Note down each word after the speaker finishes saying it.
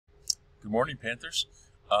Good morning, Panthers.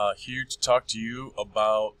 Here to talk to you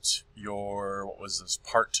about your, what was this,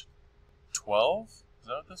 part 12? Is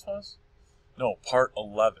that what this was? No, part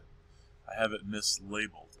 11. I have it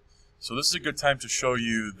mislabeled. So this is a good time to show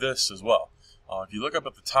you this as well. If you look up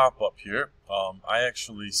at the top up here, I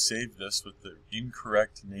actually saved this with the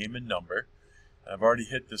incorrect name and number. And I've already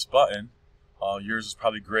hit this button. Yours is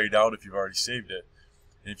probably grayed out if you've already saved it.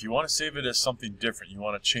 And if you want to save it as something different, you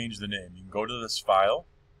want to change the name, you can go to this file,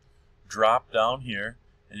 drop down here,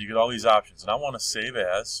 and you get all these options. And I want to save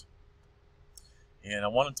as, and I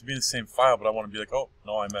want it to be the same file, but I want to be like, oh,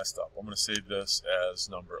 no, I messed up. I'm going to save this as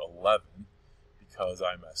number 11 because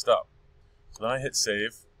I messed up. So then I hit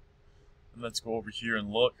save, and let's go over here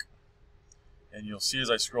and look. And you'll see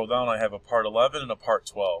as I scroll down, I have a part 11 and a part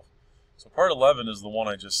 12. So part 11 is the one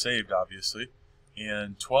I just saved, obviously,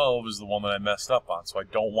 and 12 is the one that I messed up on, so I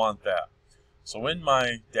don't want that. So in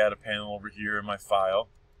my data panel over here in my file,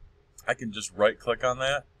 I can just right click on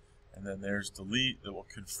that, and then there's delete. That will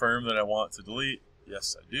confirm that I want to delete.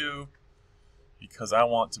 Yes, I do, because I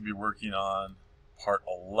want to be working on part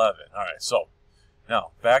 11. All right, so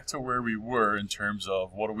now back to where we were in terms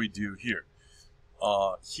of what do we do here.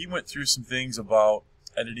 He went through some things about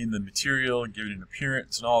editing the material and giving it an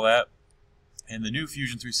appearance and all that. And the new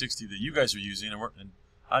Fusion 360 that you guys are using and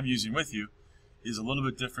I'm using with you is a little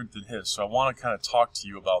bit different than his. So I want to kind of talk to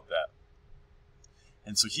you about that.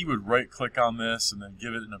 And so he would right click on this and then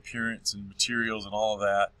give it an appearance and materials and all of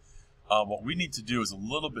that. What we need to do is a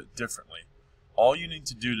little bit differently. All you need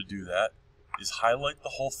to do that is highlight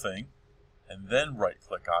the whole thing and then right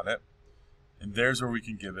click on it. And there's where we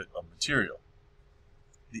can give it a material.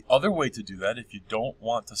 The other way to do that, if you don't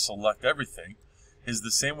want to select everything, is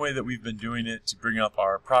the same way that we've been doing it to bring up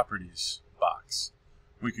our properties box.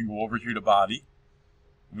 We can go over here to body.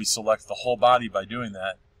 We select the whole body by doing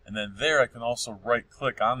that. And then there I can also right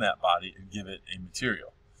click on that body and give it a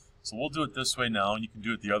material. So we'll do it this way now, and you can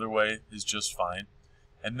do it the other way is just fine.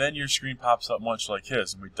 And then your screen pops up much like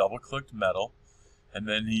his. And we double clicked metal, and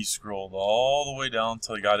then he scrolled all the way down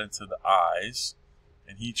until he got into the eyes,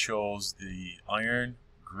 and he chose the iron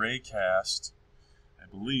gray cast, I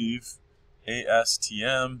believe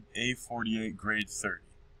ASTM A48 grade 30.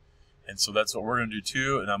 And so that's what we're going to do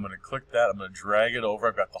too, and I'm going to click that, I'm going to drag it over.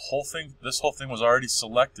 I've got the whole thing, this whole thing was already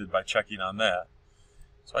selected by checking on that.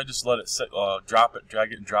 So I just let it sit, drop it,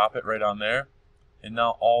 drag it and drop it right on there. And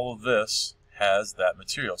now all of this has that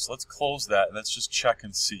material. So let's close that and let's just check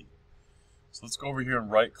and see. So let's go over here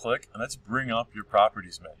and right click and let's bring up your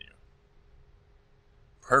properties menu.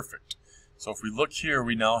 Perfect. So if we look here,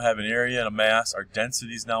 we now have an area and a mass, our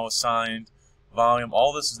density is now assigned, volume,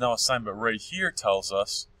 all this is now assigned, but right here tells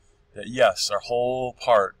us that yes, our whole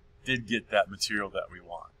part did get that material that we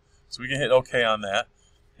want. So we can hit OK on that.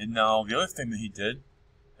 And now the other thing that he did,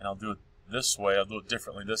 and I'll do it this way, I'll do it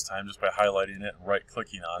differently this time just by highlighting it and right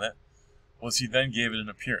clicking on it, was he then gave it an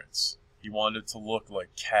appearance. He wanted it to look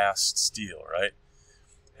like cast steel, right?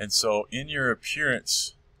 And so in your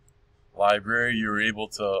appearance library, you were able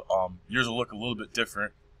to, yours will look a little bit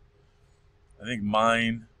different. I think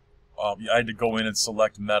mine, I had to go in and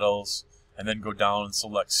select metals, and then go down and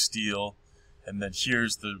select steel, and then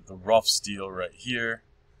here's the rough steel right here.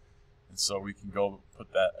 And so we can go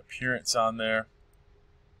put that appearance on there.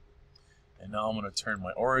 And now I'm going to turn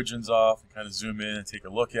my origins off and kind of zoom in and take a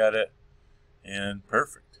look at it. And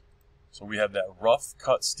perfect. So we have that rough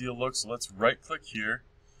cut steel look. So let's right click here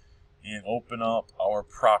and open up our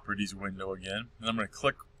properties window again. And I'm going to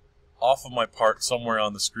click off of my part somewhere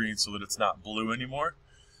on the screen so that it's not blue anymore.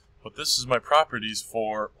 But this is my properties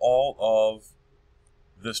for all of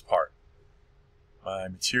this part. My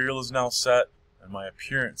material is now set, and my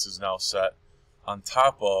appearance is now set on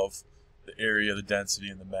top of the area, the density,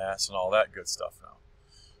 and the mass, and all that good stuff now.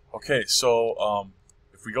 Okay, so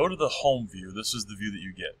if we go to the home view, this is the view that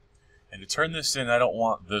you get. And to turn this in, I don't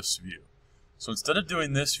want this view. So instead of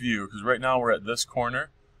doing this view, because right now we're at this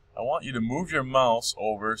corner, I want you to move your mouse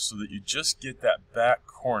over so that you just get that back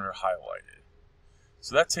corner highlighted.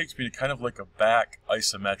 So that takes me to kind of like a back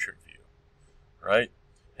isometric view, right?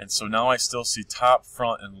 And so now I still see top,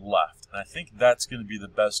 front, and left. And I think that's going to be the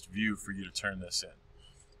best view for you to turn this in.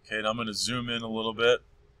 Okay, and I'm going to zoom in a little bit.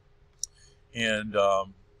 And,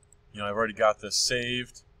 you know, I've already got this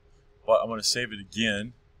saved, but I'm going to save it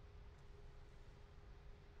again.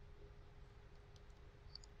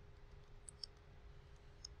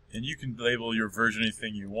 And you can label your version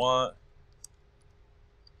anything you want.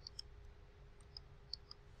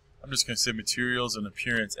 I'm just going to say materials and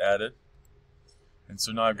appearance added. And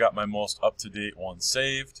so now I've got my most up-to-date one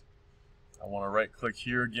saved. I want to right click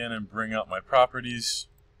here again and bring up my properties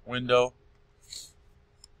window.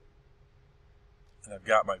 and I've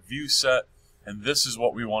got my view set, and this is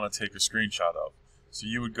what we want to take a screenshot of. So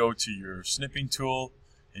you would go to your snipping tool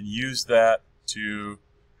and use that to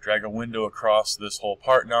drag a window across this whole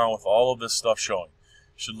part now with all of this stuff showing.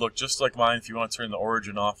 Should look just like mine. If you want to turn the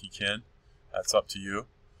origin off, you can. That's up to you.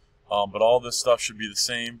 But all this stuff should be the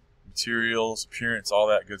same. Materials, appearance, all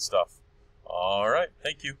that good stuff. All right,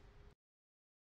 thank you.